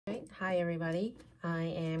Hi everybody, I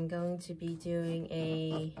am going to be doing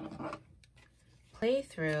a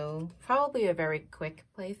playthrough, probably a very quick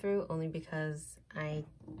playthrough, only because I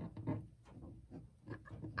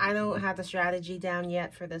don't have the strategy down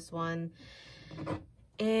yet for this one,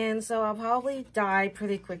 and so I'll probably die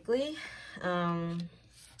pretty quickly. So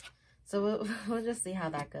we'll just see how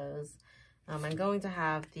that goes. I'm going to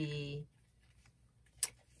have the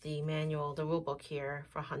manual, the rule book here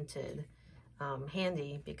for Hunted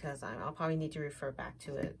handy, because I'll probably need to refer back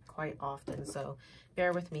to it quite often, so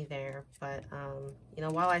bear with me there. But you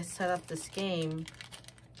know, while I set up this game,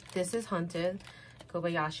 this is Hunted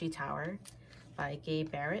Kobayashi Tower by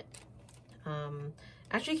Gabe Barrett.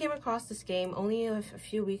 Actually came across this game only a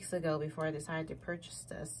few weeks ago before I decided to purchase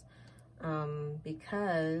this,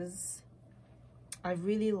 because I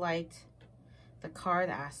really liked the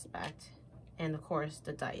card aspect and of course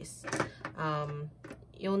the dice.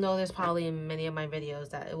 You'll notice probably in many of my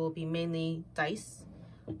videos that it will be mainly dice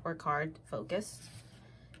or card focused,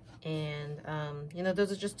 and you know,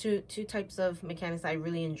 those are just two types of mechanics I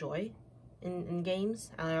really enjoy in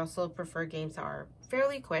games. I also prefer games that are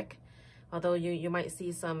fairly quick, although you might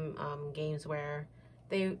see some games where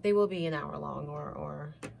they will be an hour long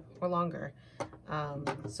or longer.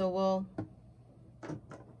 So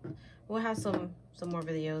we'll have some more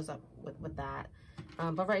videos up with that,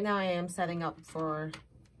 but right now I am setting up for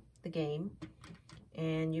the game,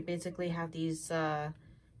 and you basically have these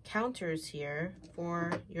counters here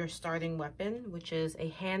for your starting weapon, which is a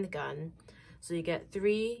handgun. So you get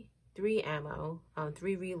three ammo,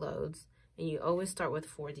 3 reloads, and you always start with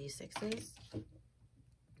 4d6s.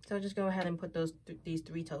 So just go ahead and put these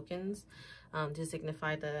 3 tokens to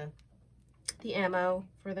signify the ammo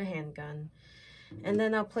for the handgun. And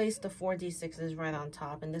then I'll place the 4d6s right on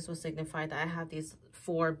top, and this will signify that I have these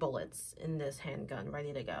 4 bullets in this handgun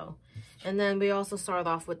ready to go. And then we also start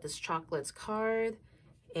off with this chocolates card,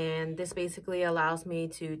 and this basically allows me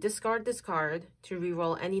to discard this card to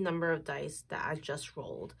re-roll any number of dice that I just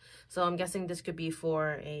rolled. So I'm guessing this could be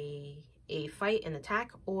for a fight, an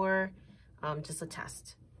attack, or just a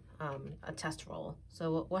test roll.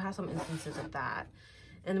 So we'll have some instances of that.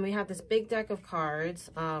 And then we have this big deck of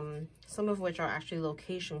cards, some of which are actually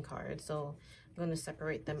location cards. So I'm going to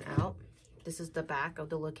separate them out. This is the back of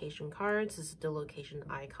the location cards. This is the location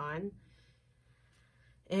icon.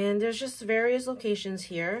 And there's just various locations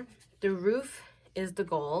here. The roof is the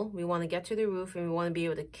goal. We want to get to the roof, and we want to be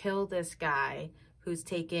able to kill this guy who's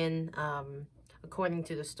taken, according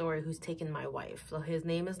to the story, who's taken my wife. So his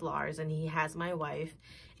name is Lars, and he has my wife,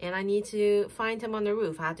 and I need to find him on the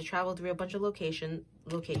roof. I have to travel through a bunch of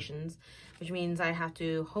locations, which means I have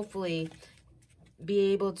to hopefully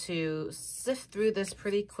be able to sift through this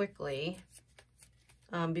pretty quickly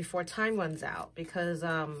before time runs out, because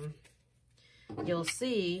you'll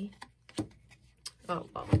see, while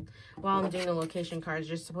I'm doing the location cards,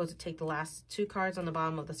 you're supposed to take the last 2 cards on the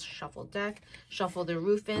bottom of the shuffle deck, shuffle the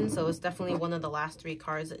roof in, so it's definitely one of the last 3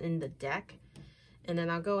 cards in the deck. And then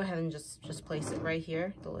I'll go ahead and just place it right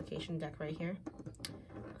here, the location deck right here.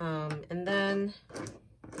 And then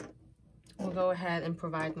we'll go ahead and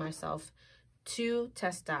provide myself 2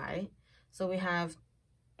 test die. So we have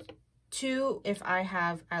 2 if I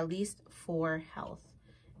have at least 4 health.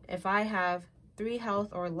 If I have 3 health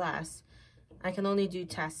or less, I can only do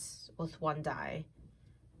tests with 1 die.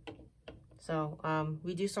 So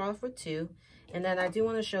we do start off with 2, and then I do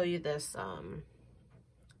want to show you this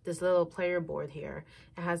this little player board here.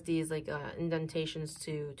 It has these like indentations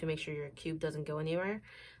to make sure your cube doesn't go anywhere.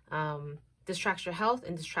 This tracks your health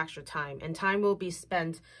and this tracks your time, and time will be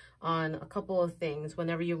spent on a couple of things.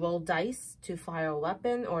 Whenever you roll dice to fire a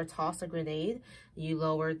weapon or toss a grenade, you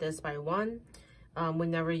lower this by 1.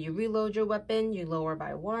 Whenever you reload your weapon, you lower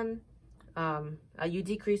by 1. You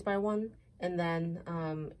decrease by 1. And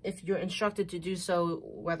then if you're instructed to do so,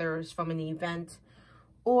 whether it's from an event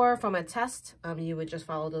or from a test, you would just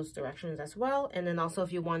follow those directions as well. And then also,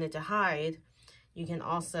 if you wanted to hide, you can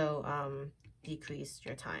also decrease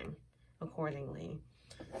your time accordingly.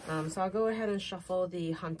 So I'll go ahead and shuffle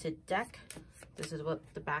the Hunted deck. This is what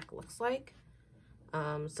the back looks like.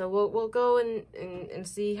 So we'll go and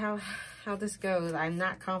see how this goes. I'm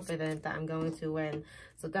not confident that I'm going to win,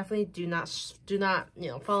 so definitely do not you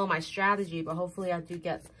know, follow my strategy, but hopefully I do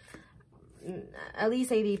get at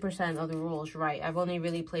least 80% of the rules right. I've only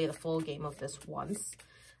really played a full game of this once,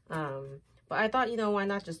 but I thought, you know, why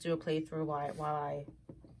not just do a playthrough while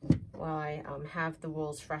I have the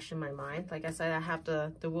rules fresh in my mind. Like I said, I have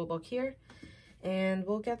the rule book here, and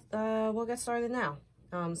we'll get started now.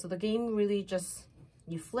 So the game really just,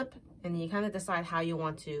 you flip and you kind of decide how you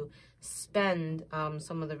want to spend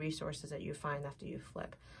some of the resources that you find after you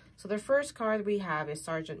flip. So the first card we have is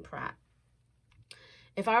Sergeant Pratt.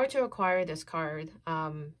 If I were to acquire this card,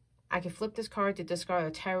 I could flip this card to discard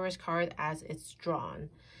a terrorist card as it's drawn.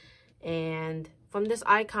 And from this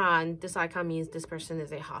icon means this person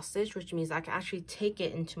is a hostage, which means I can actually take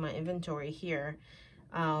it into my inventory here,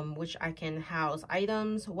 which I can house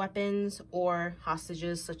items, weapons, or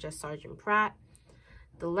hostages such as Sergeant Pratt.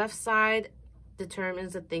 The left side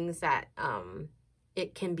determines the things that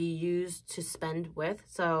it can be used to spend with.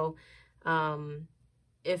 So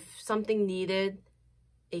if something needed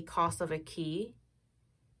a cost of a key,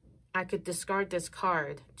 I could discard this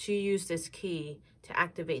card to use this key to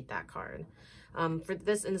activate that card. For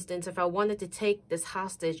this instance, if I wanted to take this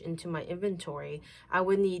hostage into my inventory, I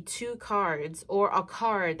would need 2 cards or a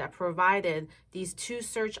card that provided these 2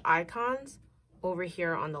 search icons over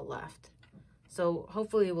here on the left. So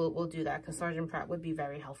hopefully we'll do that, because Sergeant Pratt would be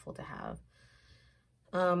very helpful to have.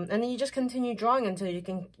 And then you just continue drawing until you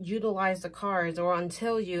can utilize the cards, or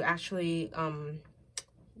until you actually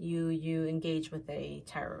you engage with a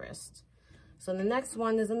terrorist. So the next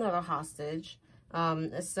one is another hostage.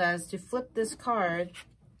 It says to flip this card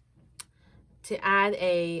to add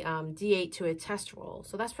a D8 to a test roll.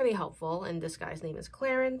 So that's pretty helpful. And this guy's name is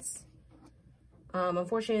Clarence.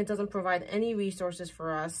 Unfortunately, it doesn't provide any resources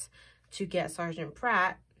for us to get Sergeant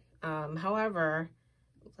Pratt. However,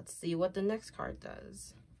 let's see what the next card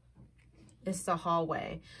does. It's the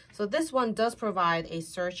hallway. So this one does provide a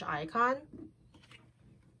search icon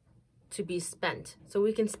to be spent. So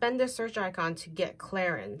we can spend the search icon to get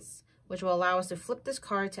Clarence, which will allow us to flip this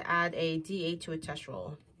card to add a D8 to a test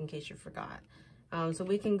roll, in case you forgot. So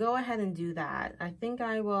we can go ahead and do that. I think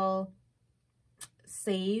I will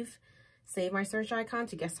save my search icon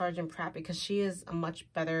to get Sergeant Pratt, because she is a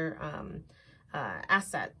much better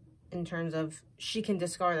asset in terms of she can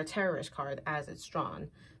discard a terrorist card as it's drawn.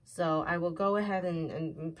 So I will go ahead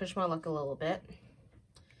and push my luck a little bit.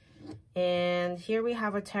 And here we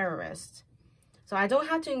have a terrorist. So I don't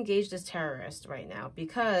have to engage this terrorist right now,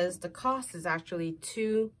 because the cost is actually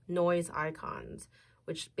 2 noise icons,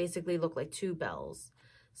 which basically look like 2 bells.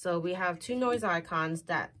 So we have 2 noise icons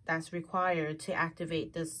that's required to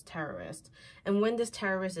activate this terrorist. And when this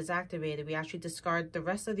terrorist is activated, we actually discard the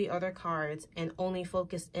rest of the other cards and only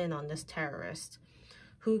focus in on this terrorist,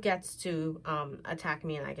 who gets to attack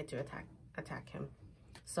me, and I get to attack him.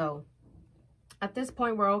 So at this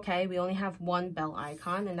point, we're okay. We only have 1 bell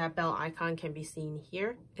icon, and that bell icon can be seen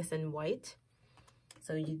here. It's in white,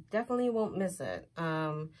 so you definitely won't miss it.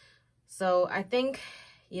 So I think,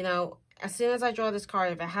 you know, as soon as I draw this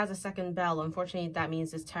card, if it has a second bell, unfortunately, that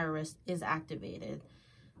means this terrorist is activated.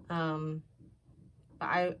 But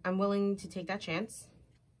I'm willing to take that chance.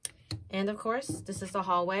 And of course, this is the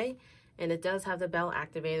hallway, and it does have the bell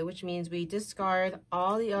activated, which means we discard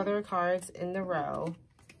all the other cards in the row.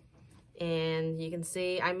 And you can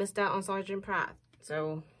see I missed out on Sergeant Pratt.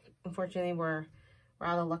 So unfortunately, we're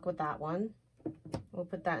out of luck with that one. We'll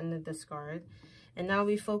put that in the discard. And now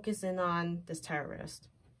we focus in on this terrorist.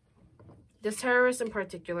 This terrorist in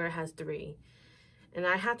particular has 3. And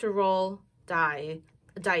I have to roll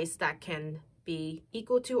dice that can be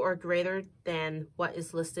equal to or greater than what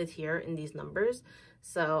is listed here in these numbers.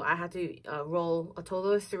 So I have to roll a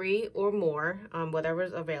total of 3 or more, whatever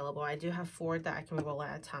is available. I do have 4 that I can roll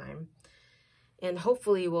at a time. And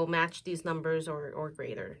hopefully we'll match these numbers or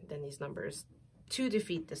greater than these numbers to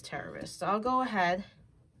defeat this terrorist. So I'll go ahead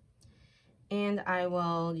and I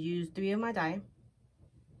will use 3 of my die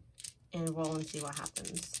and roll and see what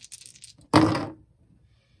happens.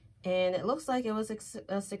 And it looks like it was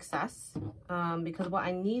a success, because what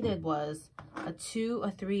I needed was a 2,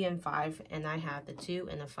 a 3, and 5, and I have the 2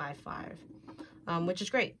 and a 5, 5, which is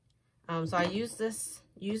great. So I use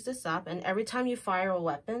this up, and every time you fire a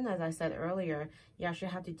weapon, as I said earlier, you actually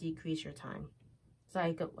have to decrease your time.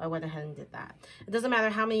 So I went ahead and did that. It doesn't matter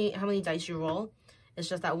how many dice you roll. It's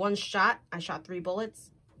just that one shot, I shot 3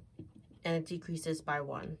 bullets, and it decreases by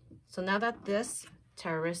 1. So now that this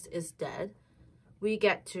terrorist is dead, we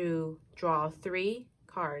get to draw 3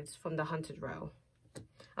 cards from the hunted row,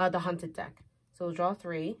 the hunted deck. So we'll draw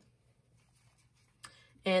 3.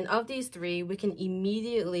 And of these 3, we can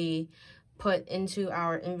immediately put into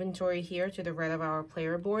our inventory here to the right of our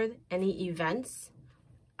player board any events,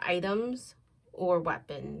 items, or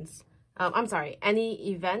weapons. I'm sorry, any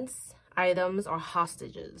events, items, or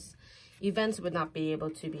hostages. Events would not be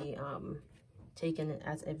able to be taken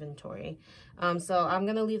as inventory. So I'm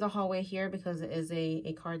gonna leave the hallway here because it is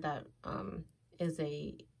a card that is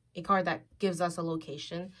a card that gives us a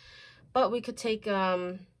location. But we could take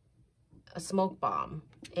a smoke bomb.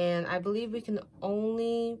 And I believe we can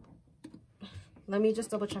only, let me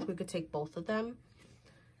just double check we could take both of them.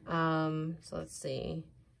 So let's see.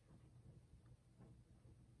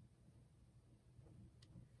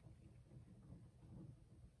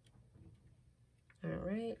 All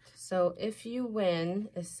right, so if you win,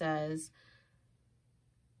 it says,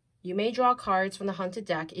 you may draw cards from the hunted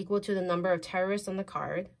deck equal to the number of terrorists on the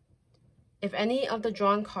card. If any of the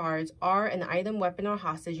drawn cards are an item, weapon, or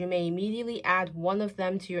hostage, you may immediately add one of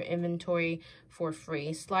them to your inventory for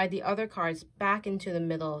free. Slide the other cards back into the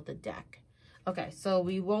middle of the deck. Okay, so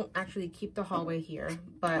we won't actually keep the hallway here,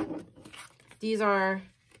 but these are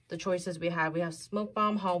the choices we have. We have smoke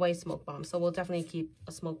bomb, hallway, smoke bomb. So we'll definitely keep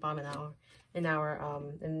a smoke bomb in our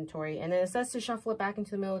inventory. And then it says to shuffle it back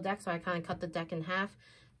into the middle of the deck, so I kind of cut the deck in half,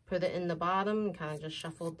 put it in the bottom, and kind of just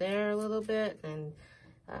shuffled there a little bit, and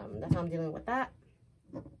that's how I'm dealing with that.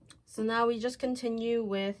 So now we just continue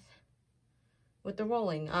with the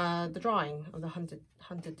rolling, the drawing of the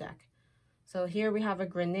hunted deck. So here we have a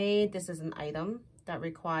grenade. This is an item that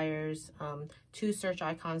requires 2 search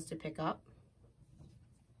icons to pick up.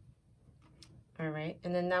 All right,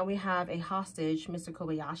 and then now we have a hostage, Mr.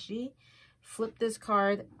 Kobayashi. Flip this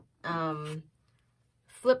card.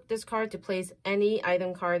 Flip this card to place any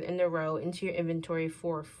item card in the row into your inventory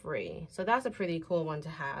for free. So that's a pretty cool one to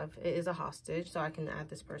have. It is a hostage, so I can add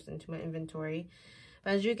this person to my inventory.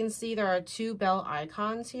 But as you can see, there are 2 bell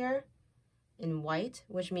icons here in white,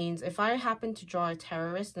 which means if I happen to draw a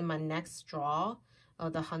terrorist in my next draw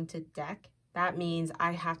of the hunted deck, that means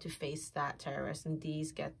I have to face that terrorist, and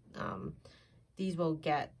these will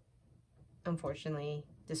get, unfortunately,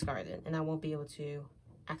 discarded, and I won't be able to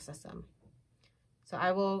access them. So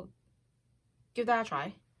I will give that a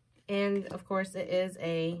try. And of course it is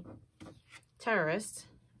a terrorist.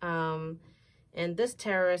 And this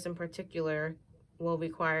terrorist in particular will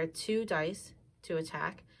require 2 dice to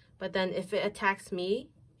attack. But then if it attacks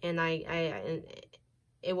me, and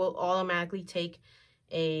it will automatically take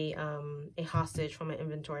a hostage from my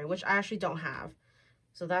inventory, which I actually don't have.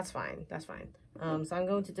 So that's fine. That's fine. So I'm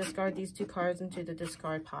going to discard these 2 cards into the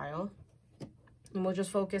discard pile. And we'll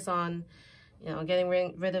just focus on, getting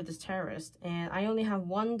rid of this terrorist. And I only have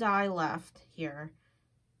 1 die left here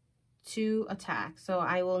to attack. So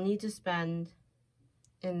I will need to spend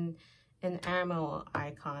an ammo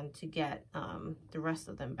icon to get the rest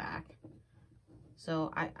of them back.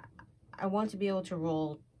 So I want to be able to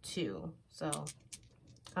roll 2. So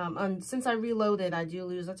and since I reloaded, I do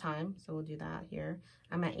lose a time. So we'll do that here.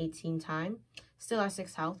 I'm at 18 time. Still at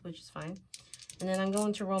 6 health, which is fine. And then I'm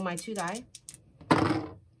going to roll my 2 die.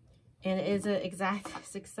 And it is an exact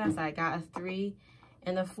success. I got a 3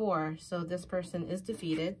 and a 4. So this person is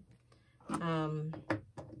defeated. And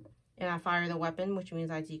I fire the weapon, which means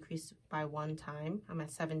I decrease by 1 time. I'm at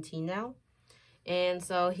 17 now. And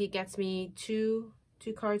so he gets me two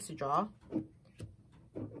cards to draw.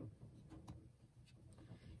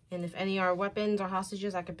 And if any are weapons or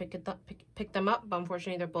hostages, I can pick them up. But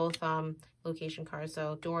unfortunately, they're both location cards.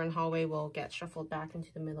 So door and hallway will get shuffled back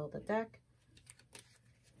into the middle of the deck.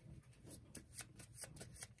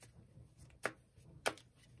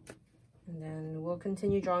 And then we'll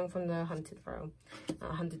continue drawing from the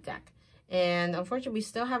hunted deck. And unfortunately, we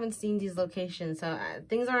still haven't seen these locations, so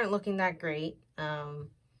things aren't looking that great.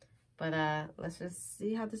 But let's just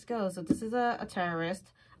see how this goes. So this is a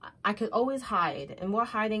terrorist. I could always hide, and what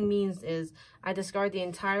hiding means is I discard the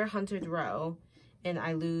entire hunted row, and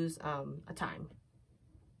I lose a time.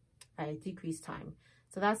 I decrease time.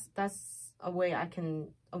 So that's a way I can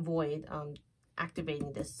avoid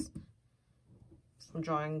activating this from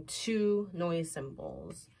drawing 2 noise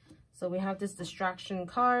symbols. So we have this distraction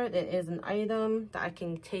card. It is an item that I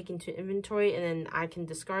can take into inventory, and then I can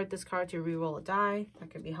discard this card to re-roll a die. That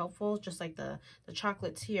could be helpful, just like the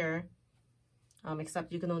chocolates here.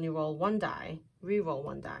 Except you can only roll 1 die, re-roll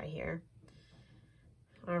 1 die here.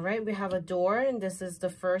 All right, we have a door, and this is the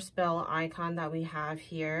first bell icon that we have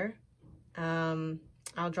here. I'll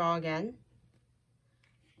draw again.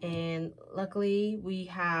 And luckily, we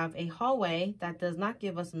have a hallway that does not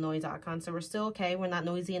give us a noise icon, so we're still okay. We're not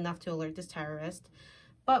noisy enough to alert this terrorist.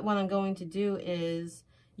 But what I'm going to do is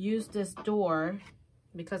use this door,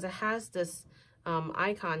 because it has this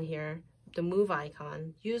icon here, the move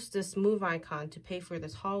icon. Use this move icon to pay for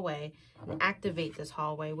this hallway and activate this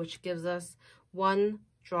hallway, which gives us 1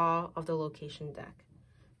 draw of the location deck.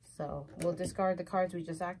 So we'll discard the cards we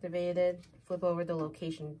just activated, flip over the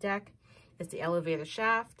location deck. It's the elevator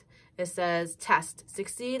shaft. It says test,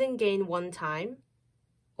 succeed and gain 1 time,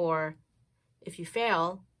 or if you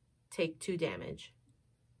fail, take 2 damage.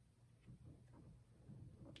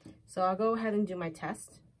 So I'll go ahead and do my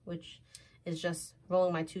test. which is just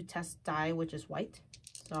rolling my 2 test die, which is white.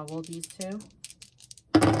 So I'll roll these 2.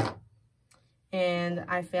 And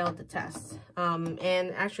I failed the test.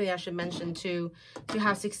 And actually I should mention too, to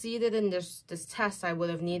have succeeded in this test, I would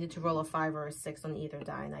have needed to roll a 5 or a 6 on either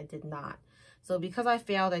die, and I did not. So because I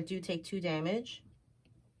failed, I do take 2 damage.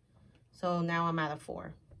 So now I'm at a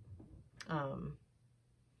 4.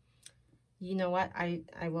 You know what? I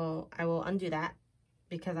will undo that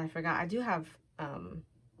because I forgot. I do have I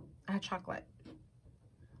had chocolate.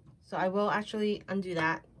 So I will actually undo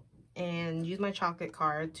that and use my chocolate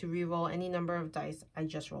card to re-roll any number of dice I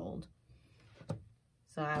just rolled.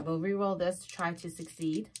 So I will re-roll this to try to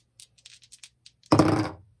succeed.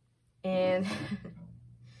 And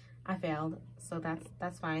I failed. So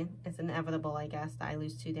that's fine. It's inevitable, I guess, that I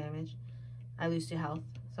lose 2 damage. I lose 2 health.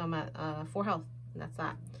 So I'm at 4 health. And that's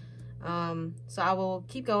that. So I will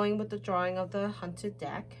keep going with the drawing of the hunted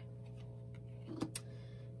deck.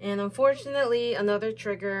 And unfortunately, another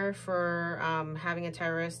trigger for having a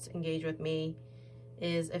terrorist engage with me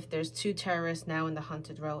is if there's 2 terrorists now in the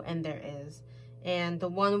hunted row, and there is. And the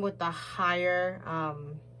one with the higher,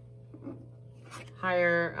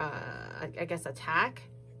 I guess, attack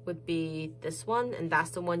would be this one, and that's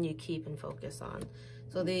the one you keep and focus on.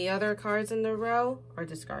 So the other cards in the row are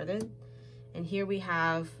discarded. And here we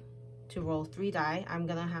have to roll 3 die. I'm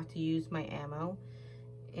gonna have to use my ammo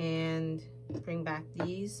and bring back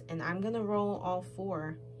these, and I'm gonna roll all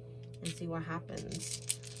 4 and see what happens.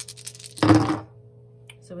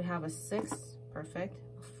 So we have a 6, perfect,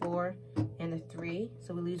 a 4, and a 3.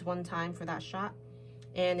 So we lose 1 time for that shot,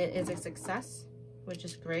 and it is a success, which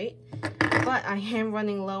is great. But I am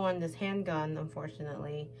running low on this handgun,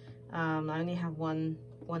 unfortunately. I only have one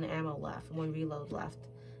ammo left, 1 reload left.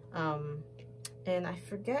 And I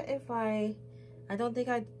forget if I don't think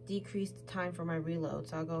I decreased the time for my reload,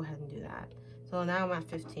 so I'll go ahead and do that. So now I'm at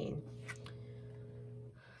 15.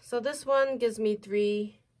 So this one gives me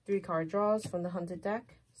 3 card draws from the hunted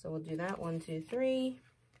deck. So we'll do that, 1, 2, 3.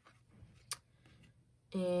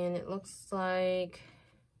 And it looks like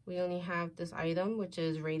we only have this item, which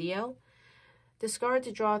is radio. Discard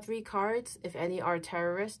to draw 3 cards. If any are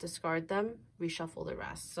terrorists, discard them, reshuffle the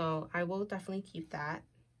rest. So I will definitely keep that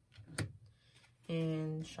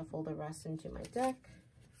and shuffle the rest into my deck.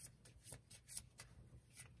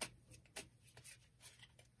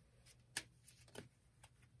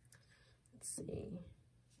 Let's see.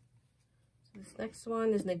 So this next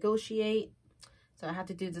one is negotiate. So I have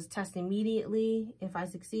to do this test immediately. If I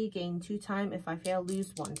succeed, gain 2 time. If I fail,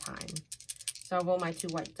 lose 1 time. So I'll roll my 2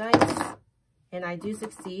 white dice. And I do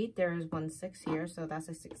succeed. There is 1 6 here, so that's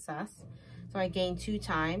a success. So I gain 2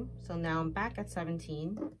 time. So now I'm back at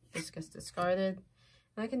 17. This gets discarded.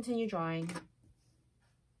 And I continue drawing.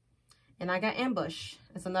 And I got ambush.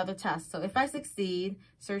 It's another test. So if I succeed,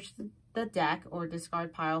 search the deck or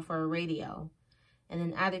discard pile for a radio. And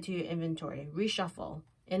then add it to your inventory. Reshuffle.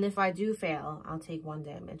 And if I do fail, I'll take 1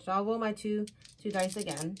 damage. So I'll roll my two dice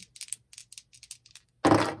again.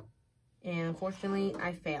 And unfortunately,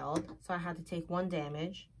 I failed. So I had to take 1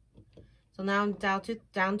 damage. So now I'm down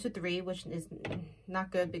to 3, which is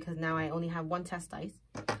not good because now I only have 1 test dice.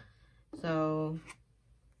 So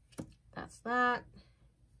that's that.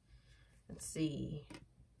 Let's see.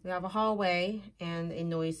 We have a hallway and a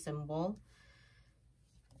noise symbol.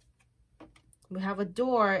 We have a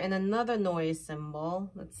door and another noise symbol.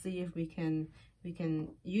 Let's see if we can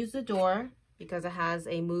use the door because it has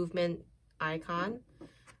a movement icon.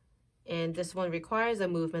 And this one requires a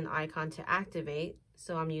movement icon to activate.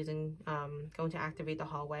 So I'm using, going to activate the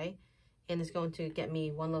hallway. And it's going to get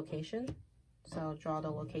me 1 location. So I'll draw the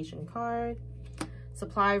location card.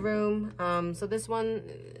 Supply room. So this one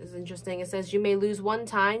is interesting. It says you may lose 1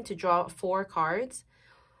 time to draw 4 cards.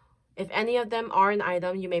 If any of them are an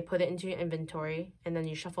item, you may put it into your inventory. And then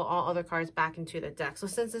you shuffle all other cards back into the deck. So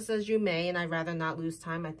since it says you may, and I'd rather not lose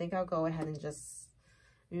time, I think I'll go ahead and just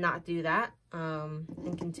not do that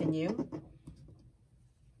and continue.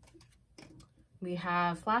 We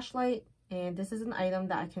have flashlight, and this is an item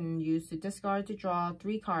that I can use to discard to draw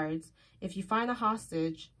 3 cards. If you find a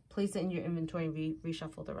hostage, place it in your inventory and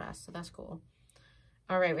reshuffle the rest. So that's cool.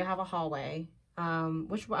 All right, we have a hallway,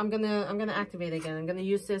 which I'm gonna activate again. I'm gonna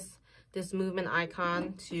use this movement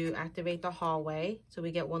icon to activate the hallway, so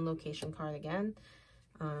we get 1 location card again.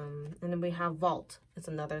 And then we have vault. It's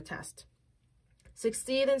another test.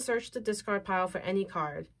 Succeed and search the discard pile for any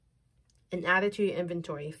card and add it to your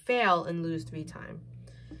inventory. Fail and lose 3 time.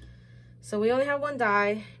 So we only have 1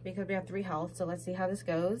 die because we have 3 health. So let's see how this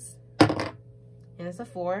goes. And it's a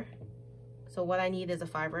 4. So what I need is a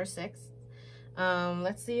 5 or a 6.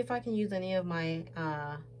 Let's see if I can use any of my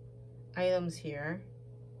items here.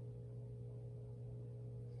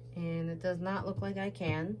 And it does not look like I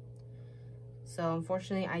can. So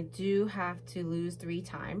unfortunately, I do have to lose 3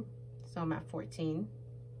 times. So I'm at 14.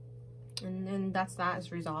 And then that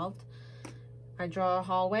is resolved. I draw a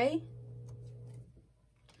hallway.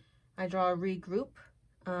 I draw a regroup.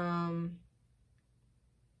 And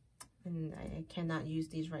I cannot use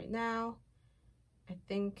these right now. I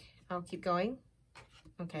think I'll keep going.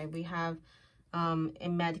 Okay, we have a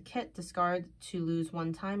med kit. Discard to lose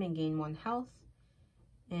 1 time and gain 1 health.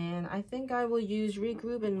 And I think I will use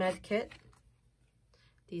regroup and med kit.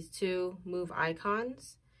 These 2 move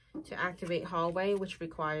icons to activate hallway, which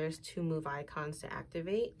requires 2 move icons to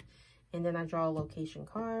activate. And then I draw a location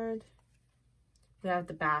card. We have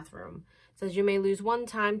the bathroom. It says you may lose 1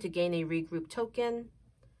 time to gain a regroup token.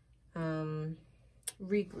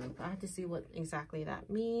 Regroup. I have to see what exactly that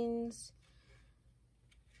means.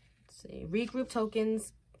 Let's see. Regroup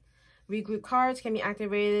tokens. Regroup cards can be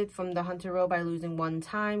activated from the Hunter row by losing 1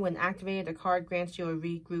 time. When activated, the card grants you a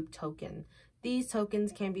regroup token. These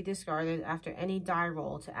tokens can be discarded after any die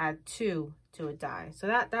roll to add 2 to a die. So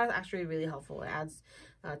that's actually really helpful. It adds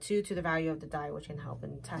 2 to the value of the die, which can help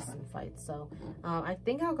in tests and fights. So I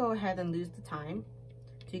think I'll go ahead and lose the time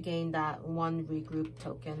to gain that 1 regroup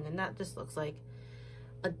token. And that just looks like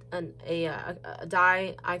a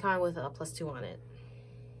die icon with a +2 on it.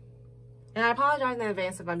 And I apologize in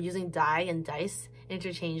advance if I'm using die and dice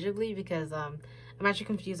interchangeably, because I'm actually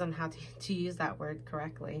confused on how to use that word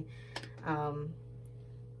correctly. All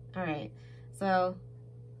right, so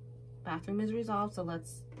bathroom is resolved, so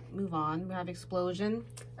let's move on. We have explosion,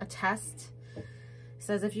 a test. It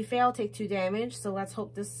says if you fail, take 2 damage. So let's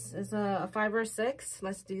hope this is a 5 or 6.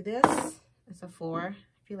 Let's do this. It's a 4.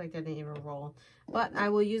 I feel like that didn't even roll. But I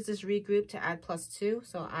will use this regroup to add +2.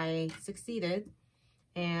 So I succeeded.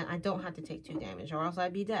 And I don't have to take 2 damage, or else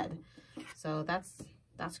I'd be dead. So that's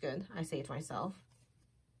good. I saved myself.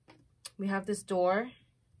 We have this door.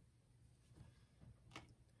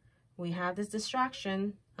 We have this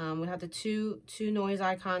distraction. We have the two noise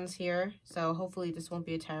icons here. So hopefully this won't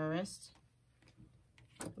be a terrorist.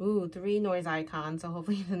 Ooh, 3 noise icons. So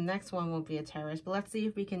hopefully the next one won't be a terrorist. But let's see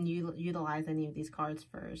if we can utilize any of these cards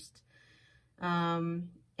first. And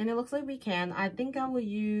it looks like we can. I think I will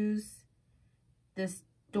use this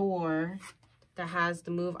door that has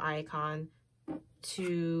the move icon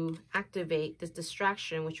to activate this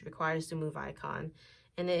distraction, which requires the move icon.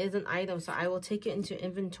 And it is an item, so I will take it into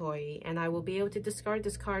inventory, and I will be able to discard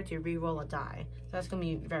this card to re-roll a die. So that's going to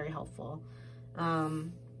be very helpful. So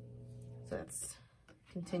let's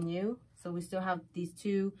continue. So we still have these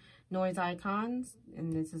 2 noise icons,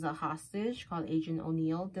 and this is a hostage called Agent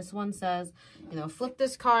O'Neill. This one says, you know, flip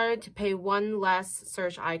this card to pay 1 less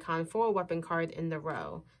search icon for a weapon card in the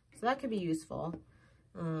row. So that could be useful.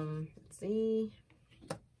 Let's see.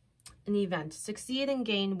 An event. Succeed and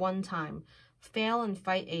gain 1 time. Fail and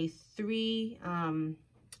fight a 3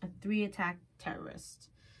 attack terrorist.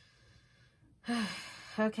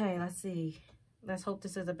 Okay, let's see. Let's hope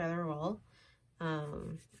this is a better roll.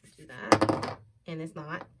 Do that. And it's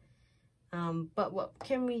not. But what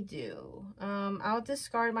can we do? I'll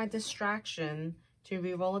discard my distraction to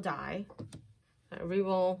re-roll a die.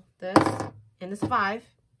 Re-roll this, and it's 5.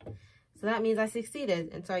 So that means I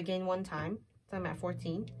succeeded, and so I gain 1 time. So I'm at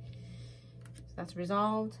 14. So that's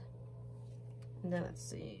resolved. And then let's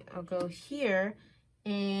see. I'll go here,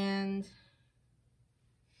 and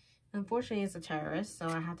unfortunately it's a terrorist, so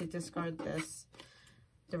I have to discard this,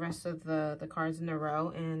 the rest of the cards in a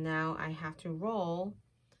row, and now I have to roll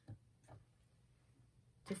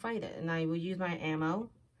to fight it. And I will use my ammo.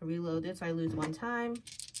 I reload it, so I lose 1 time.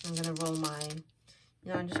 I'm gonna roll my,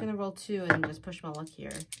 I'm just gonna roll 2 and just push my luck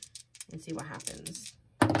here and see what happens.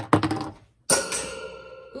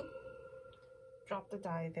 Oop. Drop the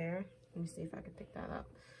die there. Let me see if I can pick that up.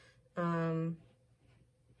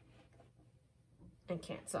 I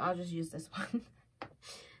can't, so I'll just use this one.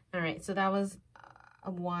 All right, so that was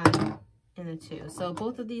a 1 and a 2. So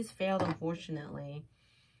both of these failed, unfortunately.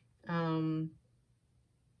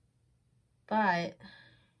 But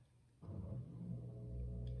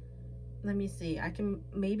let me see. I can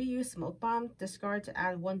maybe use Smoke Bomb. Discard to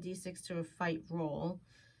add 1d6 to a fight roll.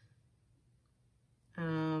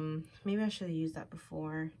 Maybe I should have used that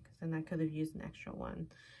before, because then I could have used an extra 1.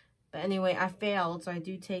 But anyway, I failed, so I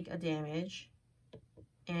do take a damage.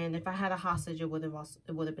 And if I had a hostage, it would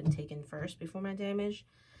have been taken first before my damage.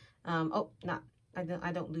 I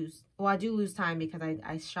don't lose. Well, I do lose time because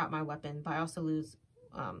I shot my weapon, but I also lose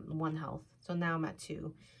 1 health. So now I'm at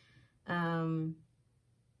 2. And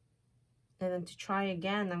then to try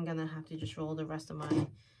again, I'm gonna have to just roll the rest of my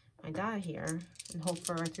die here and hope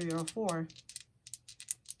for a 3 or a 4.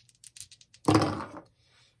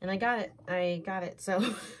 And I got it.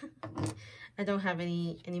 So I don't have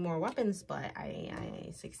any more weapons, but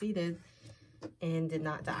I succeeded and did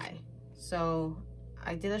not die. So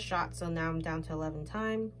I did a shot, so now I'm down to 11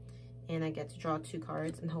 time, and I get to draw 2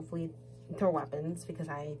 cards and hopefully throw weapons because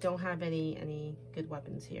I don't have any good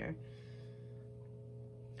weapons here.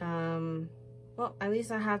 Well, at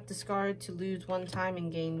least I have discard to lose 1 time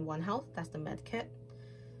and gain 1 health. That's the med kit.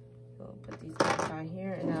 So I'll put these aside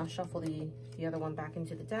here, and then I'll shuffle the other one back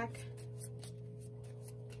into the deck.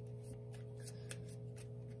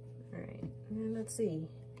 All right, and let's see.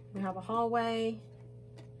 We have a hallway,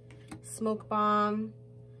 smoke bomb.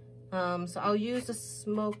 So I'll use the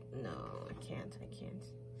smoke. No, I can't.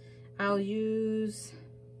 I'll use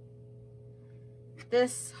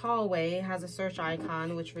this hallway. It has a search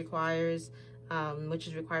icon, which requires, which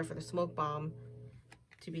is required for the smoke bomb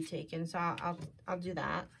to be taken. So I'll do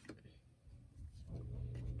that.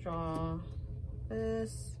 Draw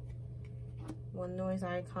this 1 noise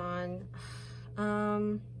icon.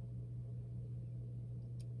 I'll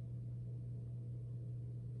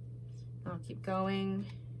keep going.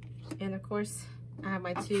 And of course, I have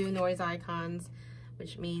my 2 noise icons,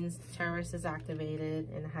 which means terrorist is activated,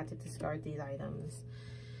 and I had to discard these items.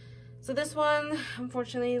 So this one,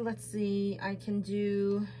 unfortunately, let's see, I can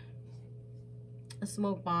do a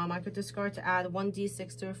smoke bomb. I could discard to add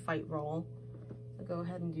 1d6 to a fight roll. I'll go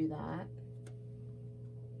ahead and do that.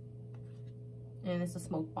 And it's a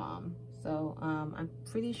smoke bomb. So I'm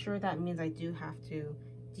pretty sure that means I do have to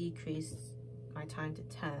decrease my time to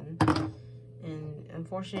 10. And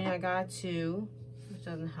unfortunately, I got 2, which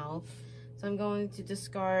doesn't help. So I'm going to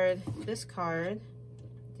discard this card,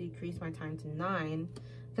 decrease my time to 9,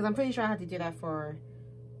 because I'm pretty sure I had to do that for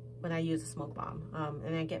when I use a smoke bomb.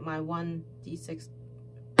 And I get my 1d6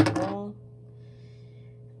 roll.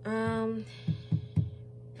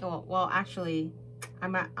 Well, actually,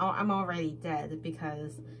 I'm already dead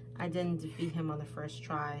because I didn't defeat him on the first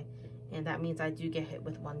try, and that means I do get hit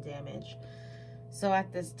with 1 damage. So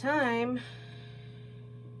at this time,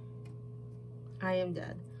 I am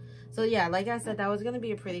dead. So yeah, like I said, that was gonna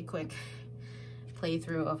be a pretty quick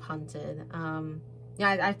playthrough of Hunted.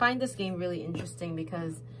 Yeah, I find this game really interesting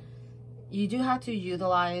because you do have to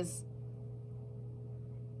utilize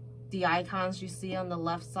the icons you see on the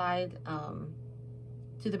left side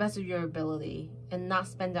to the best of your ability and not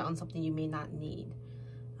spend it on something you may not need.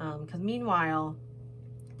 Because meanwhile,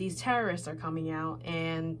 these terrorists are coming out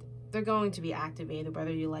and they're going to be activated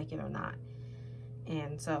whether you like it or not.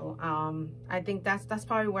 And so I think that's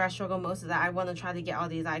probably where I struggle most, is that I want to try to get all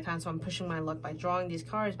these icons, so I'm pushing my luck by drawing these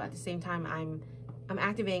cards, but at the same time I'm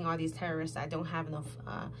activating all these terrorists. I don't have enough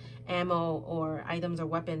ammo or items or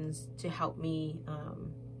weapons to help me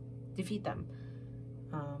defeat them.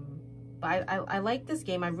 But I like this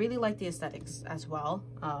game. I really like the aesthetics as well.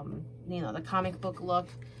 You know, the comic book look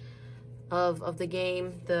of the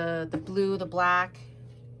game, the blue, the black.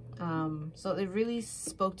 So it really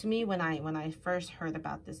spoke to me when I first heard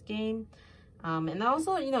about this game. And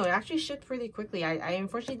also, you know, it actually shipped pretty quickly. I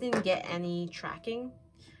unfortunately didn't get any tracking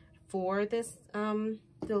for this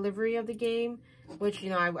delivery of the game, which, you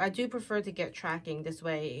know, I do prefer to get tracking this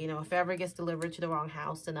way. You know, if it ever gets delivered to the wrong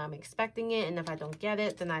house, then I'm expecting it, and if I don't get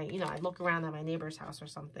it, then I look around at my neighbor's house or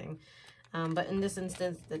something. But in this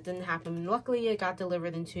instance, that didn't happen. Luckily, it got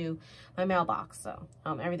delivered into my mailbox, so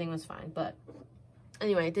everything was fine. But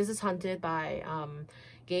anyway, this is Hunted by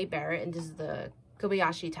Gabe Barrett, and this is the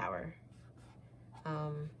Kobayashi Tower.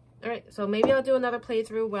 Alright, so maybe I'll do another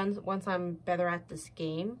playthrough once I'm better at this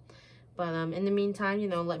game. But in the meantime, you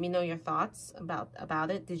know, let me know your thoughts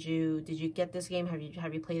about it. Did you get this game? Have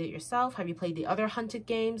you played it yourself? Have you played the other Hunted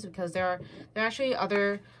games? Because there are actually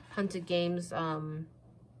other Hunted games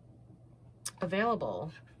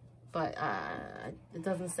available, but it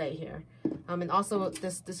doesn't say here. And also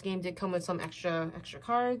this game did come with some extra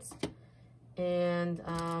cards, and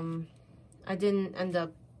I didn't end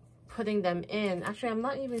up putting them in. Actually, I'm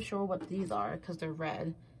not even sure what these are because they're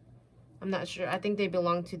red. I'm not sure. I think they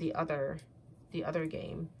belong to the other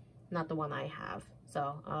game, not the one I have.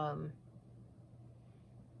 So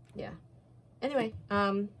yeah. Anyway,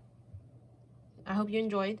 I hope you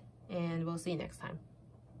enjoyed, and we'll see you next time.